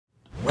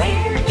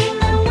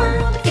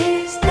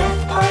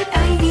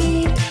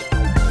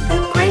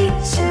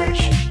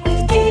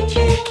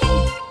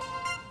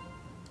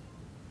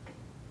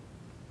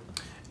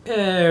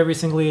every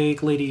single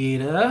week, Lady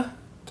Ada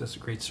does a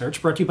great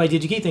search. Brought to you by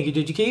DigiKey. Thank you,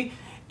 DigiKey.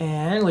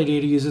 And Lady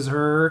Ada uses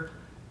her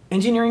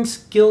engineering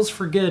skills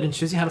for good and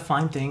shows you how to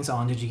find things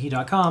on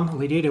digikey.com.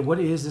 Lady Ada, what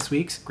is this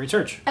week's great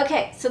search?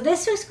 Okay, so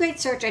this week's great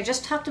search, I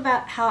just talked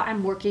about how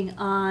I'm working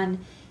on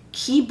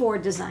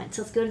keyboard design.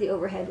 So let's go to the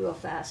overhead real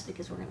fast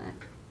because we're going to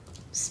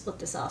split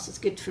this off. So it's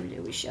good for me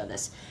to show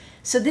this.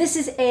 So this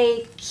is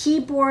a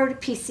keyboard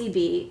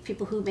PCB,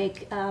 people who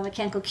make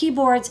mechanical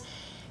keyboards.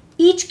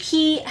 Each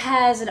key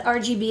has an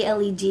RGB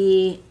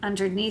LED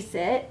underneath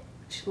it,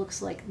 which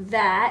looks like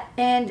that.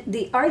 And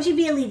the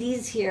RGB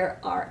LEDs here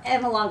are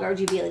analog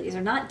RGB LEDs.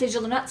 They're not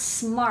digital, they're not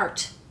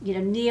smart,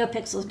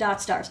 neopixels,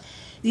 dot stars.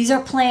 These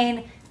are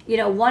plain,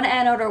 one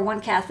anode or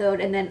one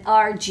cathode, and then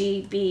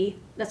RGB,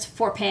 that's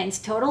 4 pins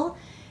total.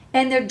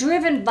 And they're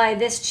driven by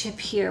this chip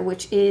here,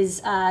 which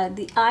is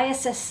the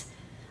ISSI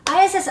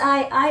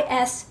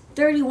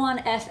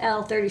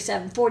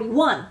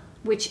IS31FL3741,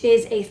 which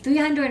is a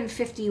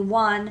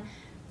 351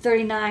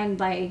 39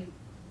 by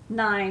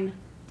 9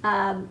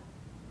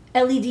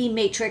 LED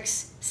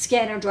matrix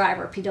scanner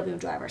driver, PWM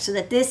driver, so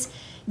that this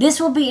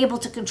will be able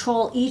to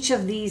control each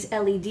of these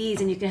LEDs,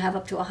 and you can have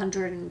up to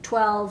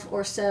 112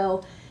 or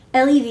so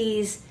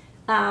LEDs,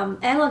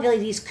 analog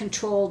LEDs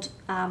controlled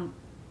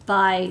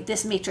by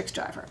this matrix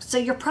driver. So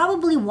you're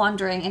probably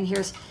wondering, and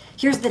here's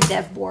the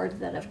dev board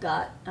that I've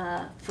got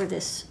for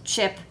this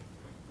chip,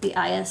 the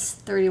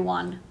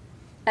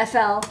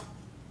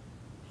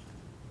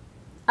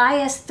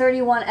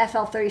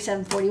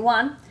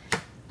IS31FL3741.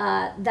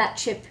 That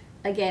chip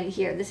again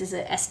here, this is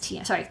a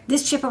STM. Sorry,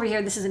 this chip over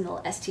here, this is a little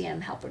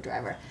STM helper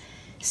driver.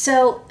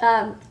 So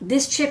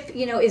this chip,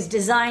 is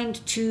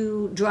designed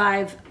to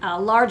drive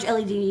large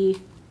LED,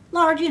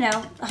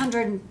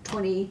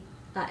 120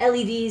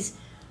 LEDs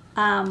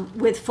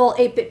with full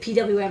 8-bit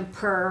PWM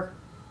per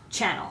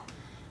channel.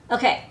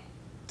 Okay,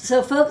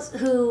 so folks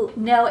who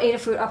know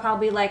Adafruit are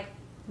probably like,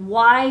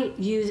 why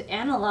use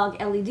analog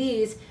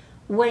LEDs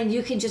when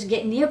you can just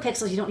get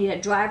NeoPixels? You don't need a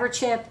driver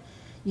chip,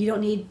 you don't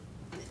need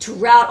to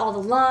route all the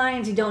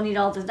lines, you don't need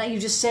all the, you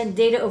just send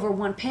data over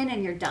one pin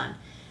and you're done.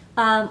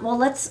 Well,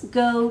 let's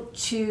go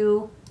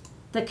to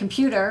the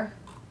computer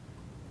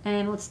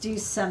and let's do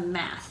some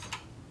math.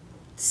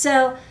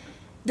 So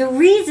the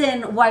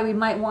reason why we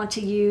might want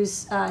to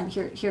use,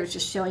 here's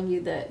just showing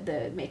you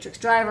the matrix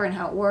driver and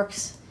how it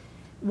works.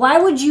 Why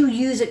would you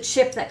use a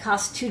chip that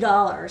costs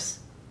 $2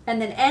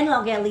 and then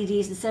analog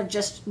LEDs instead of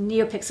just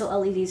NeoPixel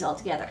LEDs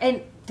altogether?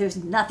 And there's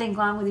nothing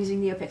wrong with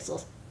using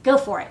NeoPixels. Go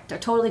for it. They're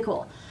totally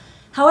cool.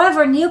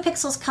 However,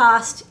 NeoPixels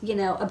cost,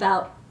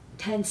 about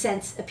 10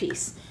 cents a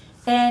piece.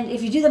 And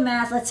if you do the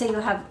math, let's say you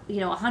have,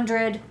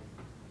 100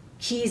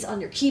 keys on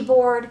your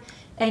keyboard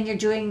and you're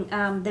doing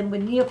them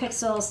with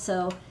NeoPixels,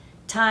 so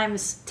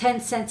times 10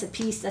 cents a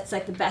piece, that's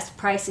like the best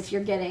price. If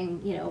you're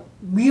getting,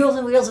 reels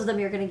and reels of them,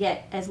 you're going to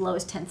get as low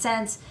as 10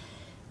 cents.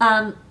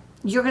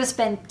 You're going to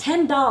spend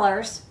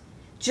 $10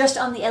 just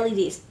on the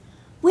LEDs,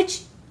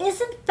 which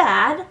isn't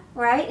bad,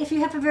 right? If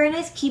you have a very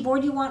nice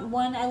keyboard, you want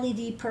one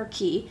LED per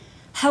key.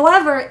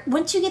 However,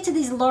 once you get to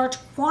these large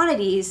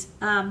quantities,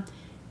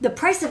 the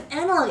price of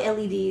analog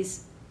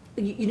LEDs,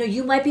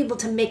 you might be able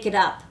to make it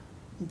up,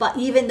 but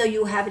even though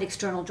you have an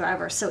external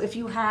driver. So if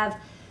you have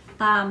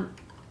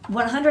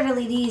 100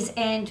 LEDs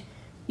and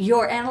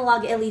your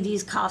analog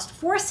LEDs cost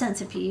 4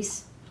 cents a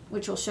piece,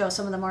 which will show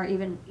some of them are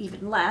even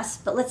less,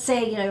 but let's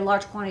say,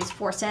 large quantities,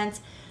 4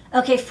 cents.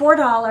 Okay,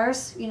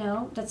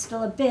 $4, that's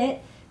still a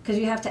bit because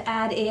you have to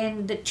add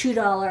in the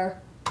 $2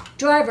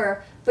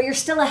 driver, but you're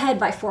still ahead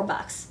by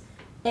 $4.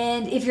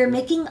 And if you're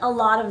making a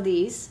lot of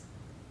these,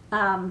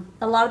 a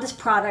lot of this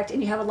product,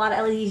 and you have a lot of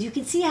LEDs, you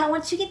can see how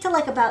once you get to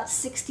like about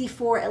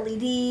 64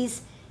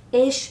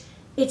 LEDs-ish,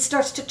 it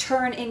starts to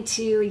turn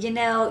into,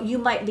 you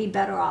might be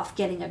better off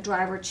getting a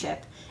driver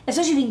chip.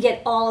 Especially if you can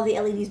get all of the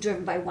LEDs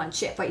driven by one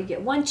chip, right? You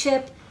get one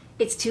chip,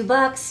 it's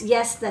 $2.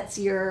 Yes, that's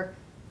your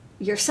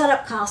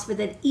setup cost, but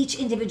then each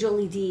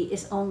individual LED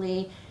is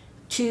only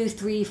 2,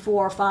 3,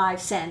 4, 5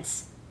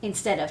 cents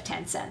instead of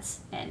 10 cents.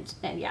 And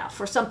yeah,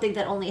 for something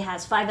that only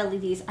has 5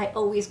 LEDs, I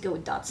always go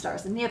with dot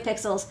stars and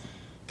NeoPixels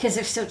because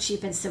they're so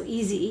cheap and so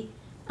easy.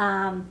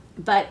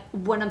 But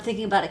when I'm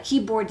thinking about a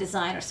keyboard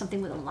design or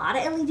something with a lot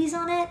of LEDs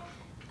on it,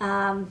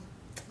 I'm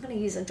going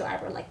to use a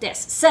driver like this.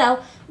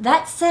 So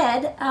that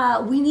said,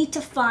 we need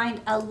to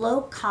find a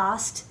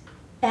low-cost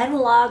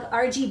analog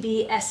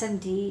RGB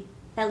SMD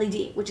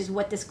LED, which is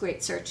what this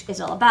great search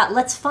is all about.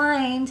 Let's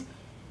find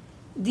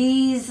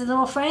these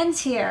little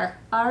friends here,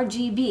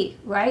 RGB,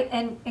 right?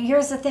 And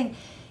here's the thing.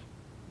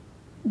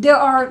 There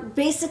are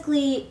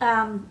basically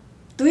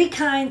 3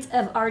 kinds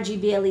of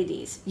RGB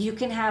LEDs. You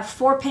can have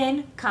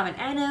 4-pin common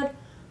anode,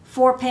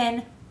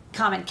 4-pin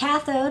common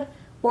cathode,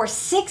 or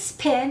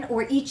 6-pin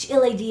where each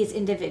LED is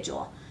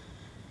individual.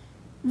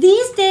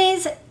 These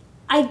days,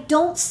 I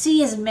don't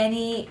see as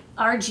many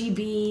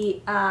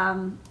RGB.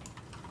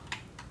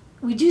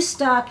 We do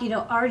stock,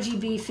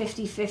 RGB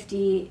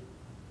 50/50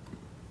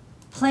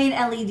 plain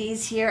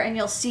LEDs here, and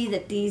you'll see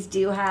that these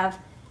do have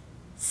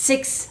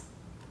 6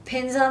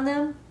 pins on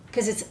them.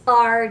 because it's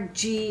R,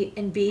 G,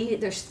 and B.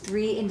 There's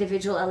 3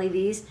 individual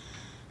LEDs.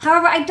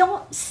 However, I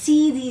don't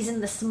see these in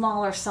the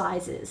smaller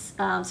sizes,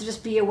 so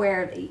just be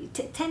aware.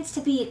 It tends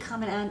to be a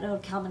common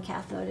anode, common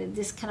cathode, and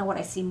this is kind of what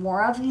I see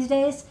more of these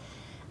days.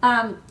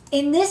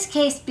 In this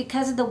case,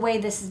 because of the way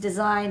this is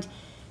designed,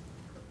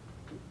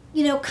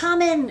 you know,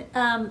 common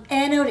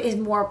anode is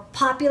more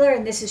popular,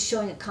 and this is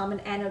showing a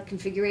common anode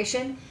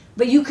configuration,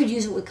 but you could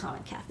use it with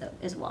common cathode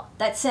as well.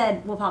 That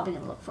said, we're probably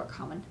going to look for a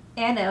common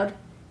anode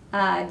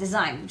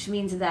design, which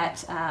means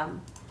that,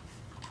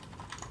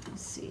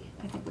 let's see,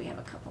 I think we have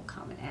a couple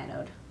common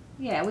anode.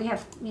 Yeah, we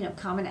have, you know,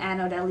 common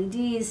anode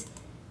LEDs.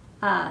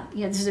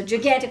 You know, this is a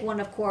gigantic one,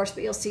 of course,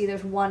 but you'll see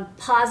there's one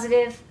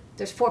positive,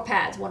 there's 4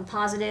 pads, one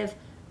positive,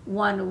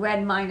 one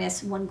red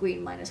minus, one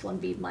green minus, one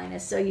B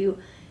minus. So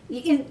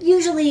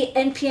usually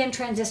NPN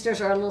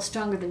transistors are a little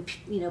stronger than,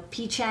 you know,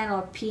 P-channel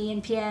or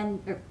PNPN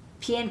or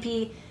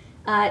PNP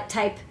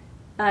type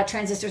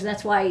transistors. And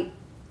that's why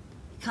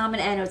common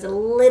anode is a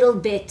little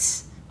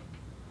bit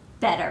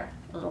better,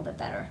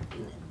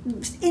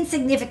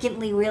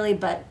 insignificantly really,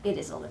 but it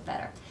is a little bit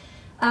better.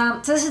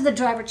 So this is the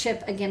driver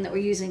chip again that we're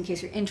using in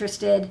case you're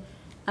interested.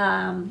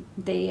 They're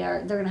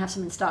going to have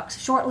some in stock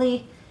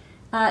shortly.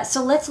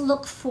 So let's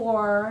look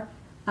for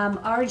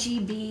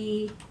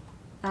RGB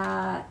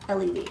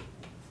LED.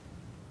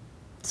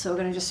 So we're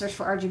going to just search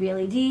for RGB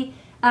LED.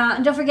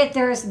 And don't forget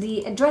there's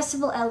the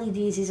addressable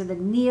LEDs. These are the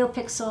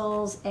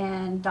NeoPixels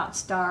and dot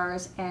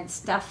stars and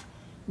stuff.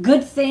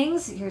 Good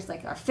things. Here's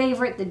like our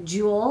favorite, the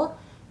Jewel.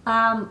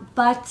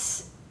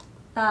 But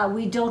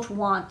we don't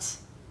want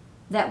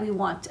that. We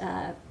want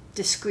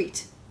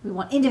discrete. We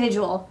want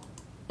individual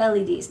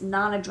LEDs,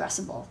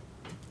 non-addressable,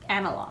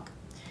 analog.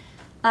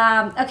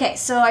 Okay,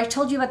 so I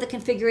told you about the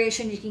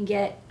configuration. You can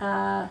get,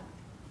 let's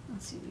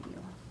see,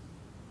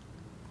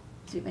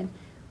 zoom in.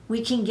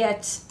 We can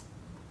get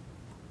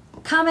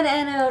common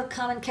anode,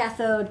 common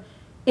cathode,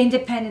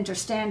 independent or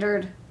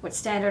standard. What's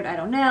standard, I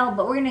don't know,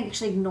 but we're going to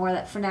actually ignore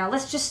that for now.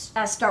 Let's just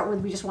start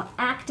with, we just want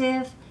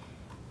active,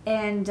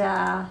 and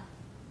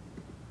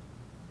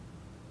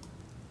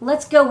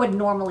let's go with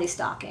normally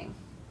stocking,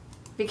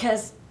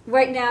 because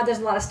right now there's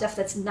a lot of stuff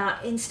that's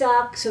not in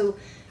stock. So,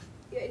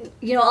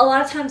 you know, a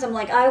lot of times I'm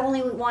like, I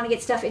only want to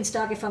get stuff in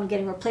stock if I'm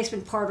getting a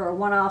replacement part or a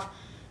one-off.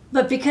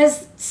 But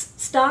because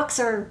stocks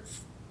of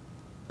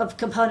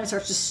components are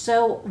just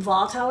so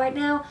volatile right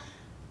now,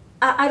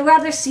 I'd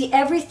rather see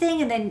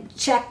everything and then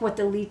check what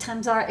the lead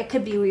times are. It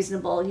could be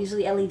reasonable.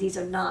 Usually LEDs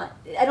are not.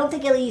 I don't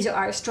think LEDs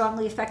are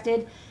strongly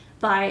affected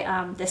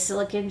by the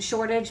silicon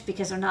shortage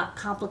because they're not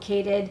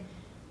complicated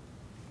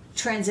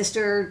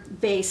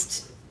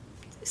transistor-based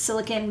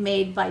silicon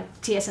made by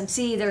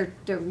TSMC. They're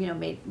you know,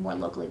 made more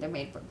locally. They're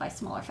made by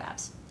smaller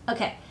fabs.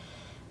 Okay.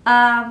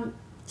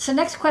 So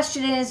next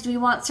question is, do we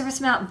want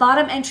surface mount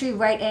bottom entry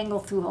right angle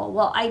through hole?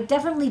 Well, I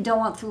definitely don't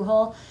want through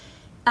hole.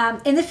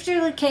 In this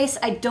particular case,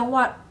 I don't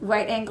want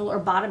right angle or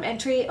bottom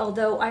entry,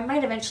 although I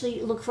might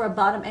eventually look for a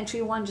bottom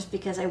entry one just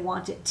because I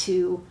want it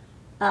to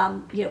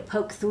you know,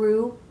 poke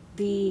through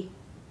the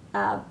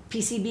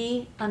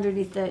PCB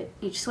underneath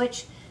each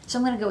switch. So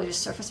I'm going to go with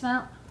just surface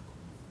mount.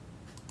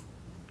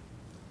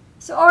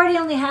 So already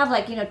only have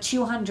like, you know,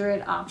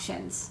 200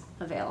 options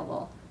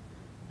available.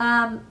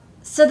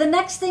 So the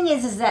next thing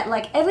is that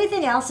like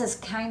everything else is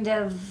kind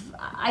of,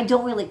 I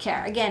don't really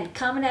care. Again,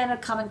 common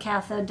anode, common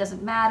cathode,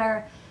 doesn't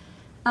matter.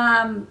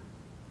 You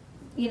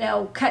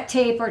know, cut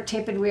tape or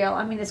tape and reel.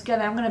 I mean, it's good.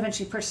 I'm going to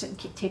eventually purchase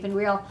tape and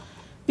reel.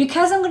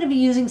 Because I'm going to be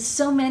using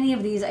so many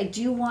of these, I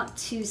do want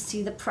to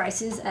see the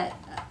prices at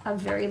a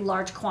very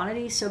large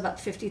quantity. So about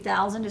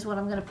 50,000 is what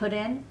I'm going to put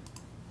in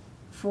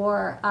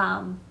for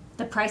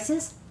the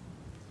prices.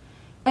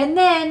 And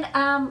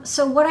then,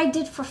 so what I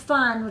did for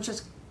fun,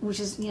 which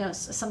is, you know,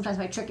 sometimes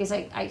my trick is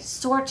I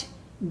sort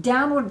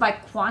downward by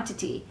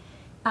quantity.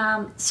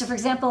 So for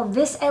example,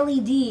 this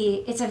LED,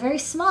 it's a very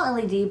small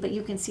LED, but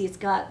you can see it's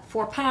got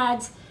 4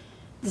 pads.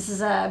 This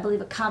is, I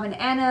believe, a common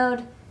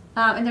anode.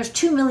 And there's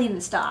 2 million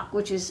in stock,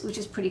 which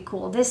is pretty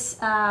cool. This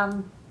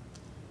happens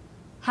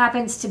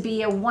to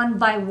be a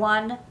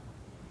 1x1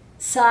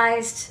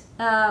 sized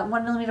 1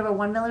 millimeter by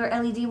 1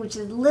 millimeter LED, which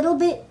is a little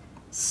bit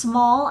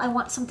small. I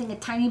want something a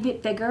tiny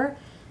bit bigger.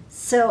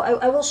 So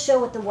I will show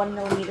what the 1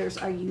 millimeters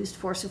are used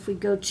for. So if we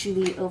go to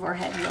the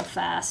overhead real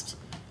fast.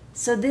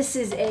 So this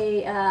is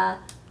a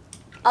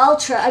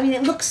ultra, I mean,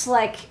 it looks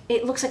like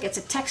it's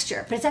a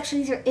texture, but it's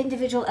actually, these are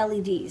individual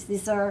LEDs.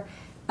 These are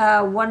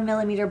 1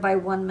 millimeter by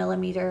 1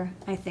 millimeter,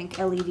 I think,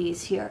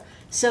 LEDs here.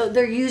 So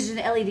they're used in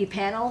LED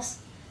panels.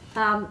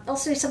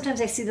 Also,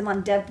 sometimes I see them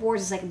on dev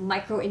boards as like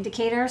micro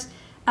indicators.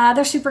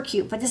 They're super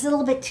cute, but this is a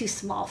little bit too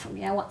small for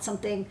me. I want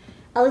something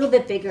a little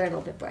bit bigger, a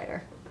little bit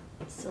brighter.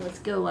 So let's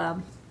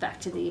go back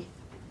to the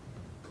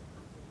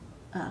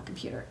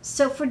computer.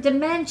 So for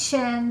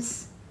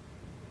dimensions,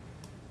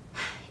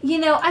 you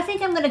know, I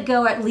think I'm going to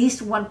go at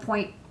least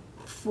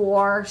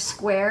 1.4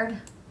 squared.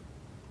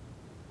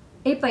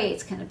 8 by 8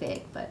 is kind of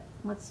big, but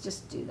let's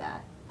just do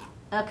that.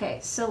 Okay,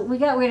 so we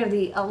got rid of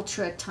the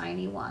ultra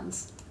tiny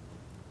ones.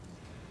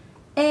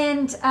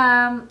 And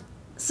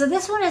So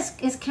this one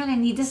is kind of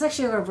neat. This is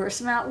actually a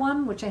reverse mount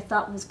one, which I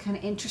thought was kind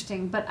of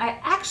interesting. But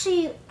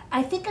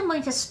I think I'm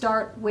going to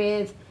start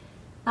with,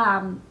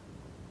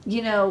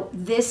 you know,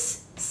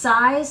 this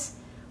size,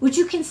 which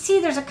you can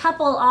see there's a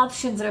couple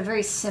options that are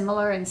very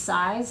similar in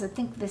size. I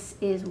think this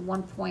is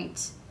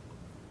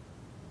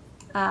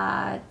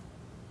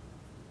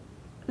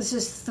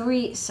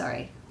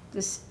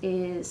this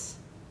is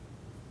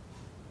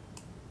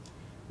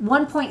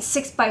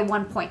 1.6 by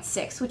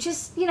 1.6, which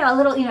is, you know, a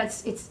little, you know,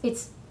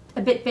 it's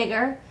a bit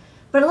bigger,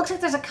 but it looks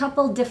like there's a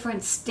couple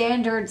different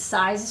standard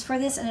sizes for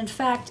this. And in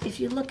fact,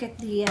 if you look at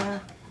the,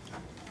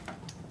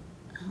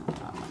 hold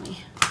on, let me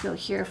go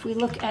here. If we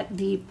look at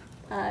the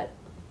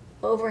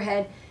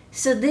overhead,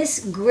 so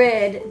this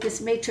grid, this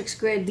matrix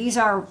grid,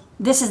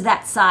 this is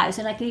that size,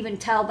 and I can even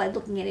tell by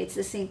looking at it, it's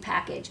the same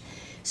package.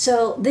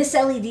 So this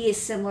LED is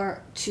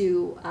similar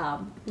to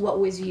what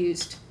was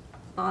used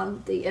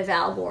on the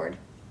eval board.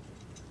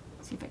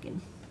 Let's see if I can,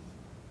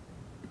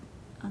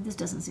 oh, this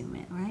doesn't zoom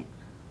in, right?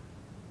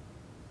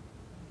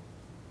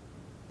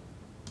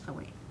 Oh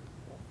wait,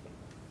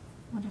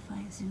 what if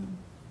I zoom?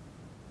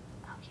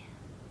 Oh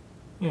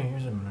yeah. Yeah, you're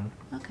zooming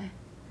in. Okay.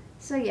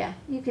 So yeah,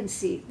 you can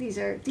see these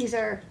are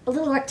a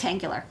little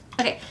rectangular.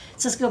 Okay,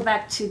 so let's go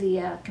back to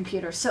the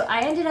computer. So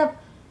I ended up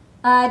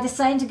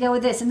deciding to go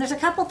with this, and there's a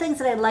couple things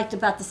that I liked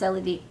about this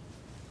LED.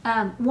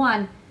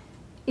 One,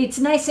 it's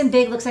nice and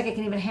big, looks like I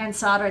can even hand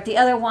solder it. The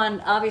other one,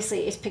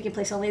 obviously, is pick and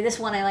place only. This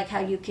one, I like how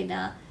you can,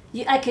 I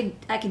could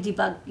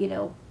debug, you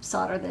know,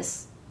 solder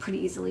this pretty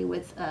easily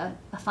with a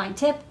fine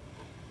tip.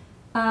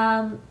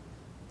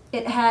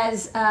 It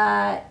has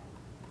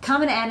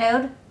common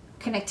anode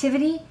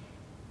connectivity,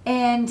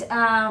 and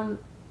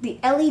the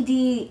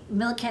LED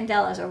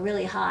millicandelas are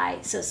really high.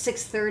 So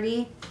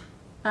 630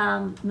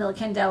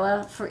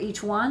 millicandela for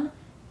each one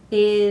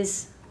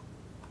is,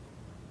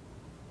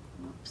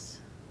 whoops,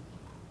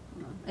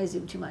 I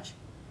zoomed too much.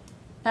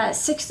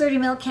 630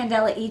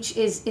 millicandela each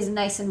is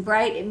nice and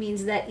bright. It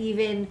means that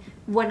even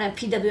when I'm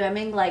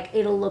PWMing, like,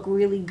 it'll look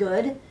really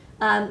good.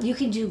 You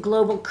can do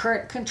global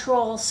current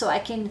control, so I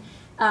can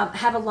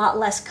have a lot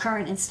less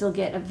current and still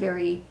get a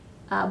very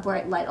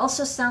bright light.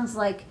 Also sounds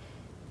like,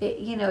 it,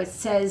 you know, it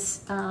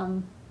says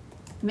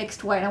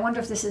mixed white. I wonder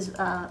if this is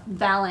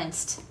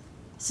balanced,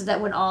 so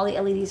that when all the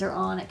LEDs are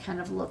on, it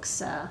kind of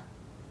looks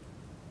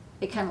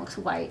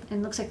white, and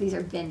it looks like these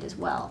are binned as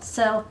well.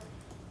 So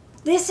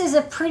this is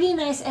a pretty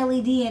nice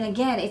LED, and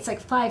again, it's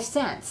like 5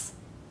 cents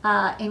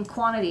in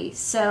quantity.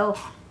 So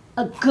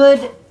a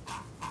good,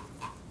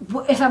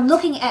 if I'm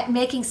looking at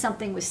making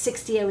something with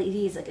 60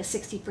 LEDs, like a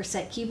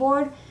 60%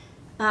 keyboard,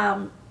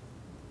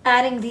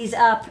 adding these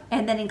up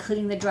and then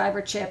including the driver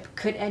chip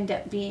could end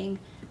up being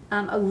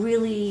a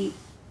really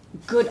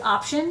good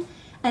option.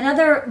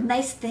 Another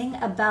nice thing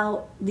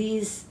about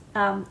these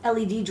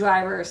LED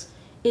drivers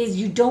is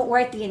you don't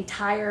write the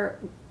entire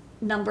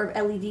number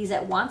of LEDs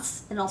at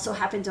once, and also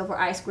happens over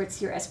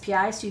I2C or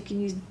SPI, so you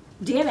can use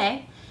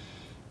DMA,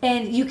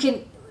 and you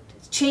can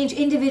change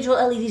individual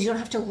LEDs. You don't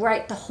have to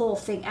write the whole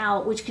thing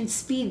out, which can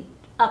speed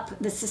up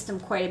the system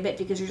quite a bit,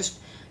 because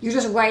you're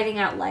just writing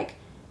out, like,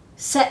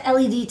 set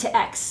LED to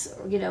X,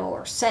 or, you know,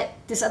 or set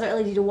this other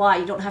LED to Y.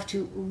 You don't have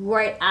to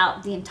write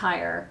out the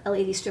entire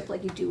LED strip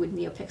like you do with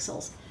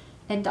NeoPixels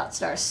and dot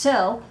stars.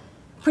 So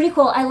pretty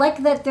cool. I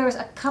like that there's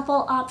a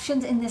couple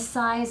options in this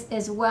size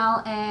as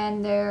well,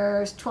 and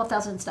there's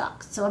 12,000 in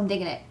stock, so I'm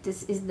digging it.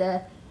 This is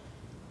the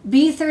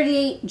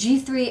B38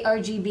 G3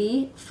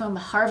 RGB from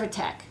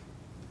Harvitech.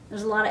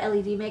 There's a lot of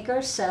LED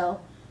makers, so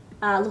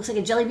looks like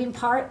a Jelly Bean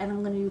part, and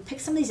I'm going to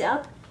pick some of these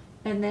up,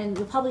 and then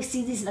you'll probably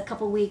see these in a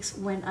couple weeks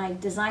when I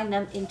design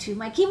them into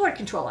my keyboard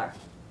controller.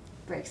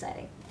 Very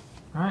exciting.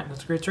 All right,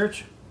 that's a great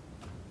search.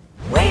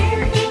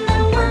 Where in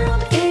the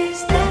world is